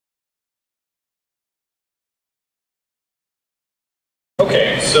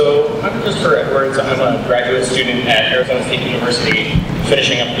Okay, so I'm Christopher Edwards. I'm a graduate student at Arizona State University,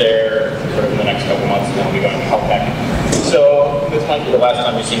 finishing up there sort of in the next couple months, and then I'll be going to Caltech. So this might be the last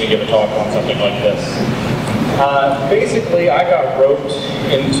time you see me give a talk on something like this. Basically, I got roped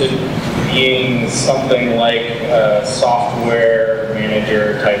into being something like a software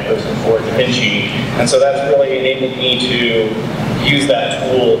manager type person for Davinci, and so that's really enabled me to use that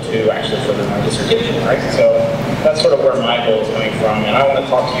tool to actually further my dissertation, right? So that's sort of where my goal is coming from, and I want to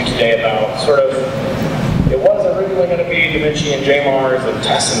talk to you today about sort of, it was originally going to be Davinci and JMars and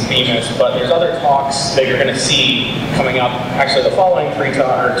TES and THEMIS, but there's other talks that you're going to see coming up, actually the following two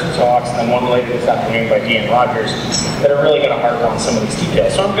talks, and then one later this afternoon by Dean Rogers, that are really going to harp on some of these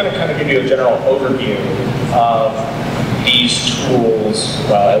details. So I'm going to kind of give you a general overview of these tools,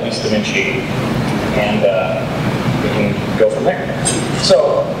 well, at least Davinci, and we can go from there.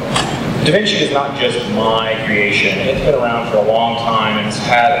 So, Davinci is not just my creation. It's been around for a long time, and it's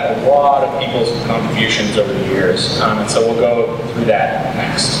had a lot of people's contributions over the years. And so we'll go through that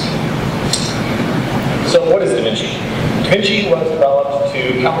next. So what is Davinci? Davinci was developed to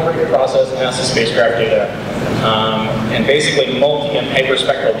calibrate and process NASA spacecraft data. And basically, multi and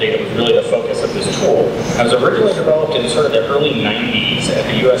hyperspectral data was really the focus of this tool. It was originally developed in sort of the early 90s at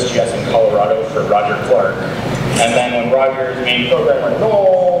the USGS in Colorado for Roger Clark. And then when Roger's main programmer,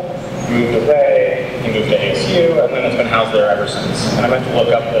 Noel, moved away, he moved to ASU, and then it's been housed there ever since. And I meant to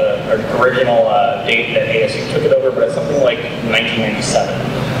look up the original date that ASU took it over, but it's something like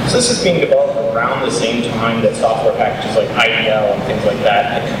 1997. So this is being developed around the same time that software packages like IDL and things like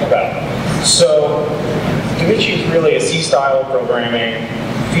that had come about. So Davinci is really a C-style programming.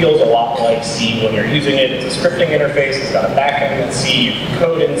 Feels a lot like C when you're using it. It's a scripting interface. It's got a backend in C. You can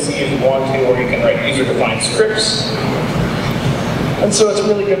code in C if you want to, or you can write user-defined scripts. And so it's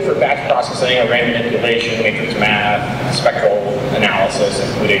really good for batch processing, array manipulation, matrix math, spectral analysis,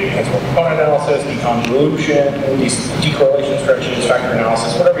 including principal component analysis, deconvolution, decorrelation strategies, factor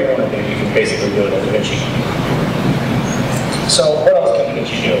analysis, whatever you want to do, you can basically do it in Davinci. So what else can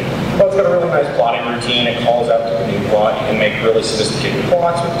Davinci do? Well, it's got a really nice plotting routine. It calls out to the new plot. You can make really sophisticated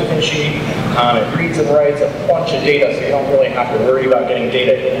plots with Davinci. It reads and writes a bunch of data, so you don't really have to worry about getting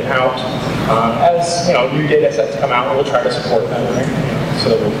data in and out. As new data sets come out, we'll try to support them, right? So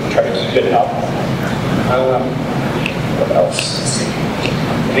we'll try to keep it up. What else? Let's see.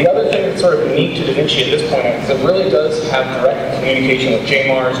 The other thing that's sort of unique to Davinci at this point is it really does have direct communication with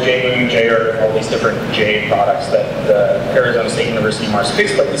JMars, JMoon, JEarth, all these different J products that the Arizona State University Mars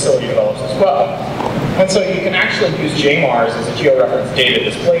Spaceflight Facility develops as well. And so you can actually use JMars as a georeference data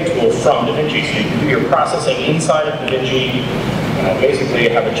display tool from Davinci. So you can do your processing inside of Davinci, basically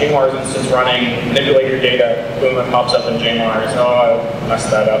have a JMars instance running, manipulate your data, boom, it pops up in JMars. Oh, I messed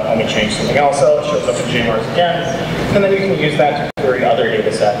that up, let me change something else. Oh, it shows up in JMars again. And then you can use that to query other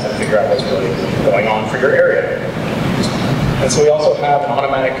data sets and figure out what's really going on for your area. And so we also have an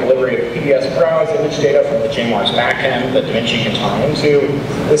automatic delivery of PDS browse image data from the JMars backend that Davinci can tie into.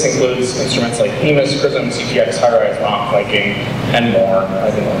 This includes instruments like THEMIS, PRISM, CTX, HiRise, ROC, Viking, and more. I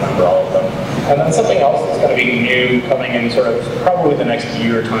didn't remember all of them. And then something else that's going to be new coming in sort of probably the next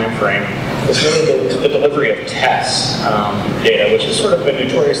year time frame is really the delivery of TES data, which has sort of been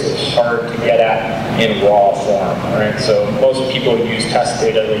notoriously hard to get at in raw form, right? So most people use TES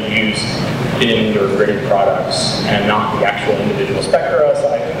data, they use binned or gridded products and not the actual individual spectra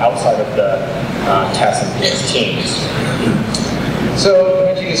outside of the TES and PS teams. So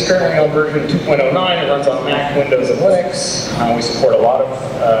Davinci is currently on version 2.09. It runs on Mac, Windows, and Linux. We support a lot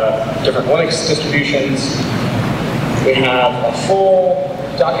of different Linux distributions. We have a full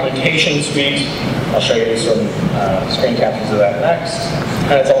documentation suite. I'll show you some screen captures of that next.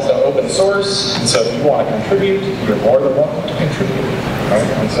 And it's also open source. And so if you want to contribute, you're more than welcome to contribute. Right?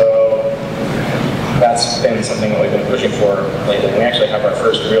 And so that's been something that we've been pushing for lately. We actually have our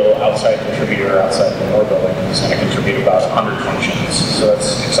first real outside contributor outside the Moore building who's going to contribute about 100 functions. So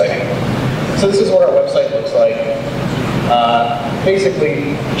that's exciting. So this is what our website looks like.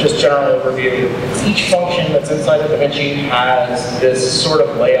 Basically, just general overview. Each function that's inside of Davinci has this sort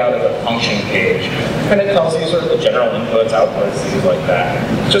of layout of a function page. And it tells you sort of the general inputs, outputs, things like that.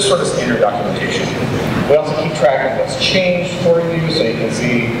 Just sort of standard documentation. We also keep track of what's changed for you, so you can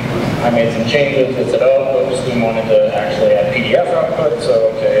see I made some changes. It said, oh, oops, we wanted to actually add PDF output,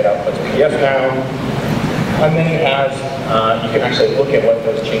 so okay, it outputs PDF now. And then you have, you can actually look at what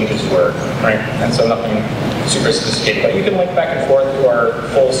those changes were, right? And so nothing super sophisticated, but you can link back and forth to our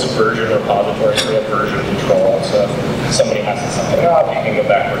full Subversion repository, so we have version control. So if somebody messes something up, you can go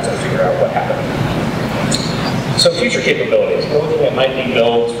backwards and figure out what happened. So future capabilities. We're looking at nightly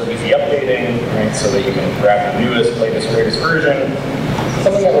builds for easy updating, right, so that you can grab the newest, latest, greatest version.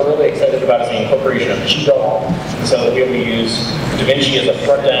 Something that we're really excited about is the incorporation of GDAL, so that we'll be able to use Davinci as a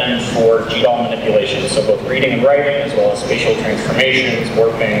front end for GDAL manipulation, so both reading and writing, as well as spatial transformations,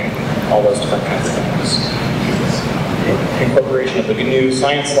 warping, all those different kinds of things. Incorporation of the GNU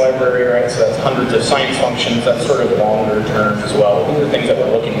science library, right? So that's hundreds of science functions. That's sort of longer term as well. These are things that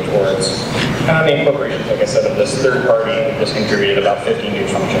we're looking towards. And on the incorporations, like I said, of this third party, we just contributed about 50 new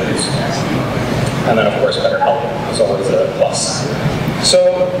functions. And then, of course, better help is always a plus.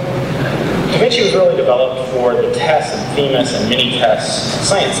 So Davinci was really developed for the TES and THEMIS and mini-TES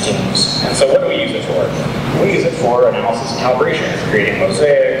science teams. And so what do we use it for? We use it for analysis and calibration, creating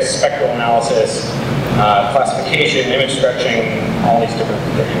mosaics, spectral analysis, classification, image stretching, all these different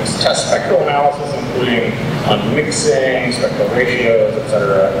things. Test spectral analysis, including mixing, spectral ratios,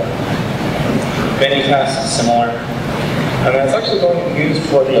 etc. Mini-TES, similar. And then it's actually going to be used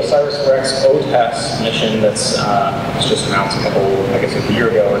for the OSIRIS-REx OTES mission that's just announced a year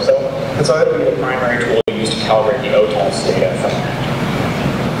ago or so. And so that'll be the primary tool used to calibrate the OTES data from that.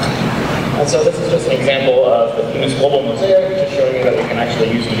 And so this is just an example of the THEMIS global mosaic, just showing you that we can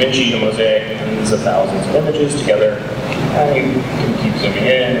actually use Davinci to mosaic tens of thousands of images together. And you can keep zooming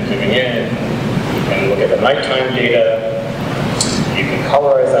in and zooming in. You can look at the nighttime data. You can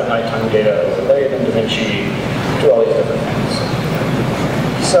colorize that nighttime data, overlay it in Davinci, do all these different things.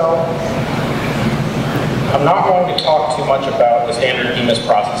 So, I'm not going to talk too much about the standard THEMIS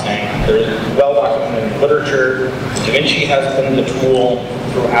processing. There's well-documented literature. Davinci has been the tool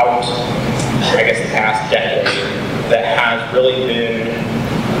throughout, the past decade that has really been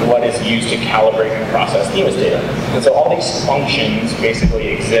what is used to calibrate and process THEMIS data. And so all these functions basically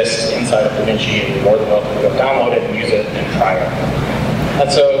exist inside of Davinci, and you're more than welcome to go download it and use it and try it. And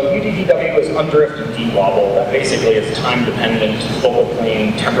so UDDW is undrift and dewobble. That basically is time-dependent focal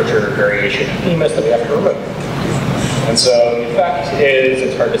plane temperature variation in THEMIS that we have to remove. And so the effect is,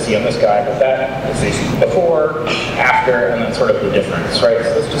 it's hard to see on this guy, but that is the before, after, and then sort of the difference, right?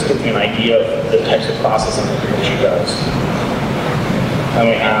 So this just gives you an idea of the types of processing that Davinci does. Then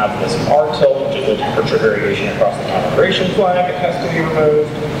we have this R-tilt, which is the temperature variation across the calibration flag. It has to be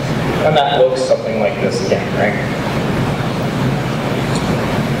removed. And that looks something like this again, right?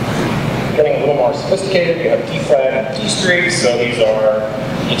 Getting a little more sophisticated, you have D-flag and D-streaks. So these are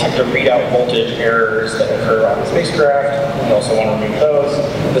detector readout voltage errors that occur on the spacecraft. We also want to remove those.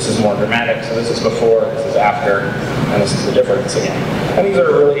 This is more dramatic. So this is before, this is after, and this is the difference again. And these are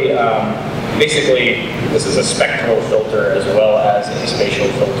really, basically, this is a spectral filter as well as a spatial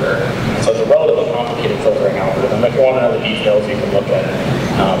filter. So it's a relatively complicated filtering algorithm. If you want to know the details, you can look at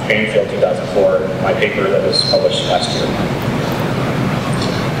Fanfield 2004, my paper that was published last year.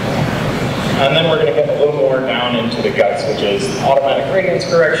 And then we're going to get a little more down into the guts, which is automatic radiance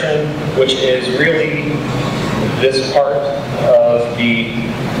correction, which is really this part of the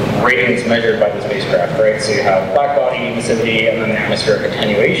radiance measured by the spacecraft, right? So you have black body emissivity and then the atmospheric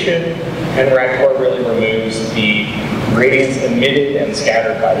attenuation, and RADCOR really removes the radiance emitted and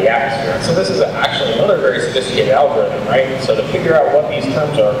scattered by the atmosphere. So this is actually another very sophisticated algorithm, right? So to figure out what these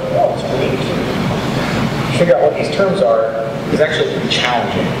terms are, to figure out what these terms are is actually pretty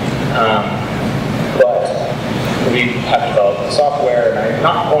challenging. But we have developed the software, and I'm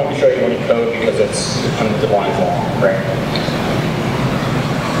not going to show you any code because it's hundreds of lines long, right?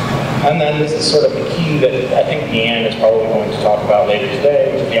 And then this is sort of the key that I think Deanne is probably going to talk about later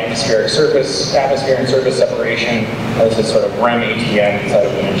today, which is the atmosphere and surface separation. This is sort of REM ATM inside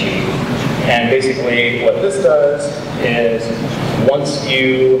of Davinci. And basically what this does is once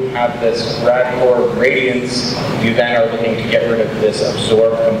you have this RADCOR gradients, you then are looking to get rid of this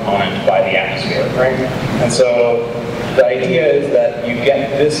absorbed component by the atmosphere, right? And so the idea is that you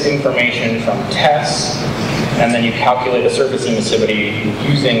get this information from TES, and then you calculate a surface emissivity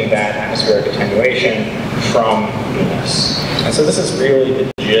using that atmospheric attenuation from THEMIS. And so this is really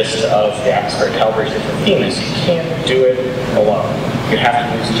the gist of the atmospheric calibration for THEMIS. You can't do it alone. You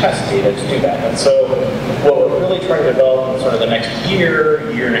have to use test data to do that. And so what we're really trying to develop in sort of the next year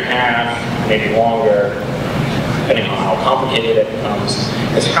and a half, maybe longer, depending on how complicated it becomes,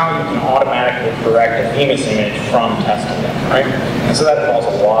 is how you can automatically correct a THEMIS image from test data, right? And so that involves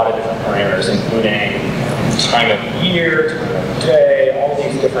a lot of different parameters, including time of year, time of day, all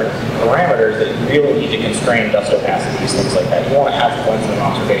these different parameters that you really need to constrain dust opacities, things like that. You want to have coincident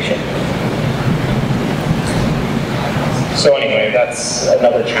observation. So anyway, that's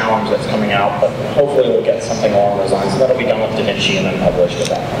another challenge that's coming out, but hopefully we'll get something along those lines. And that'll be done with Davinci and then published at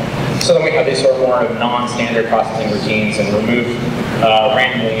that point. So then we have these sort of more non-standard processing routines and remove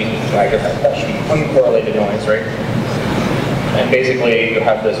randomly, I guess that should be uncorrelated noise, right? And basically you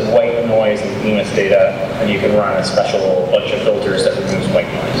have this white noise in THEMIS data, and you can run a special bunch of filters that removes white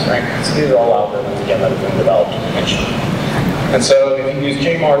noise, right? So these are all algorithms, again, that have been developed in Davinci. And so if you use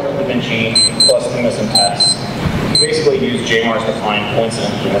JMars and Davinci plus THEMIS and TES, you basically use JMars to find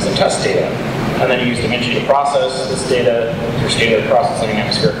coincident THEMIS and TES data. And then you use Davinci to process this data through standard processing,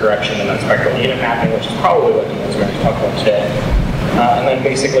 atmospheric correction, and then spectral unit mapping, which is probably what we're going to talk about today. And then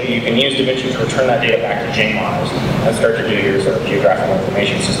basically you can use Davinci to return that data back to JMars and start to do your sort of geographical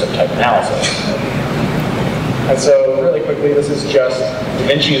information system type analysis. And so really quickly, this is just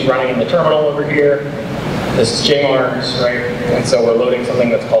Davinci is running in the terminal over here. This is JMars, right? And so we're loading something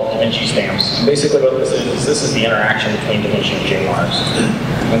that's called Davinci stamps. And basically what this is the interaction between Davinci and JMars.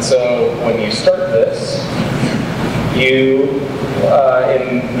 And so when you start this, you,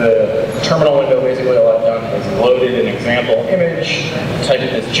 in the terminal window, basically all I've done is loaded an example image, type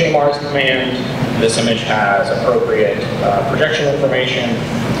in this JMars command. This image has appropriate projection information,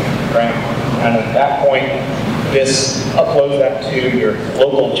 right? And at that point, this uploads that to your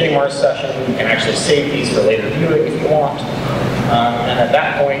local JMars session. You can actually save these for later viewing if you want. And at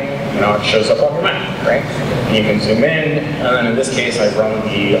that point, it shows up on your map, right? And you can zoom in, and then in this case, I've run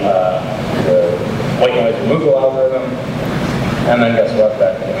the white noise removal algorithm. And then guess what?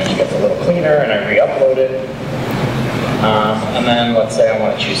 That image gets a little cleaner, and I re-upload it. And then let's say I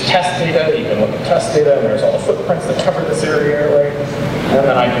want to choose test data. You can look at test data, and there's all the footprints that cover this area, right? And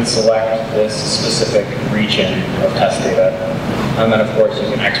then I can select this specific region of test data. And then, of course, you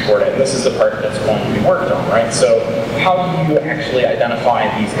can export it. And this is the part that's going to be worked on, right? So how do you actually identify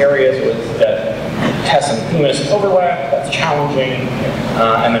these areas that TES and THEMIS overlap? That's challenging.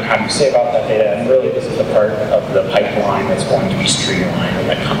 And then how do you save out that data? And really, this is the part of the pipeline that's going to be streamlined in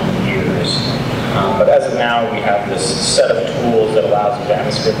the coming years. But as of now, we have this set of tools that allows you to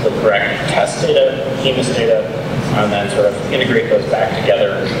atmospherically correct test data, THEMIS data, and then sort of integrate those back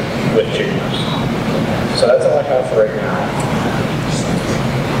together with JMars. So that's all I have for right now.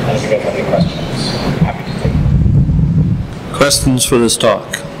 And if you guys have any questions, I'm happy to take them. Questions for this talk?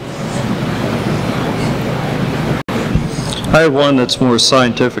 I have one that's more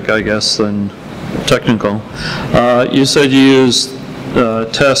scientific, I guess, than technical. You said you used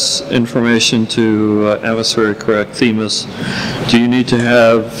TES information to atmospheric correct THEMIS. Do you need to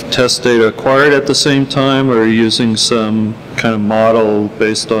have test data acquired at the same time, or are you using some kind of model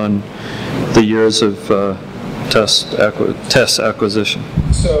based on the years of TES acquisition?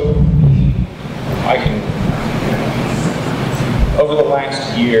 So I can, over the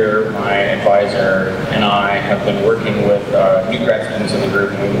last year, my advisor and I have been working with new grad students in the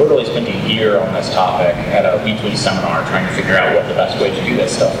group, and we literally spent a year on this topic at a weekly seminar trying to figure out what the best way to do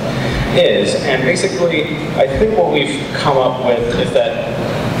this stuff is. And basically, I think what we've come up with is that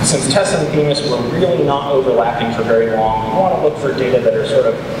since TES and THEMIS were really not overlapping for very long, we want to look for data that are sort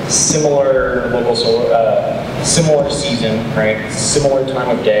of similar local similar season, right? Similar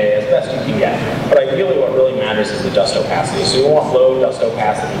time of day, as best you can get. But ideally what really matters is the dust opacity. So you want low dust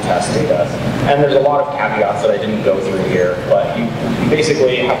opacity test data. And there's a lot of caveats that I didn't go through here, but you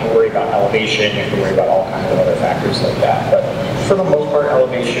basically have to worry about elevation, you have to worry about all kinds of other factors like that. But for the most part,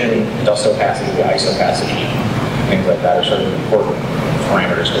 elevation, dust opacity, ice opacity, things like that are sort of important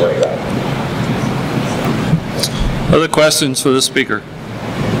parameters to worry about. Other questions for the speaker?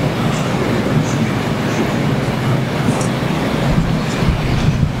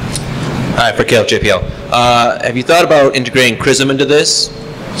 Hi, for Kale, JPL. Have you thought about integrating Prism into this?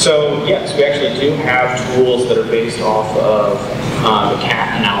 So yes, we actually do have tools that are based off of the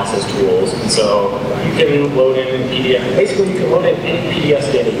CAT analysis tools. And so you can load in PDF. Basically, you can load in any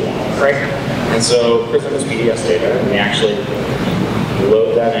PDS data you want, right? And so Prism is PDS data, and we actually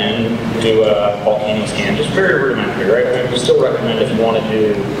load that in, do a volcano scan, just very rudimentary, right? I mean, we still recommend if you want to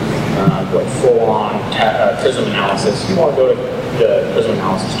do like full-on Prism analysis, you want to go to the Prism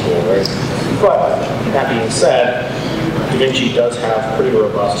analysis tool, right? But that being said, Davinci does have pretty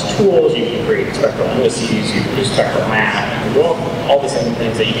robust tools. You can create spectral indices, you can do spectral map, you can do all the same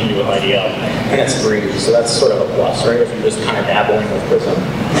things that you can do with IDL, and it's free, so that's sort of a plus, right? If you're just kind of dabbling with Prism,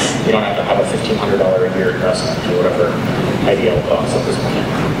 you don't have to have a $1,500 a year investment or whatever IDL costs at this point.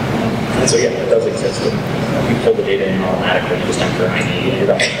 And so yeah, it does exist, and you pull the data in automatically, you just enter an ID and you're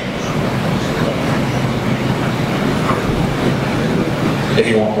done. If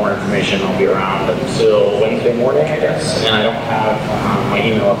you want more information, I'll be around until Wednesday morning, I guess. And I don't have my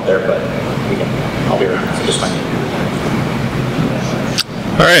email up there, but I'll be around, so just find me.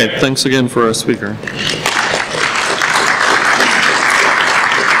 All right, thanks again for our speaker.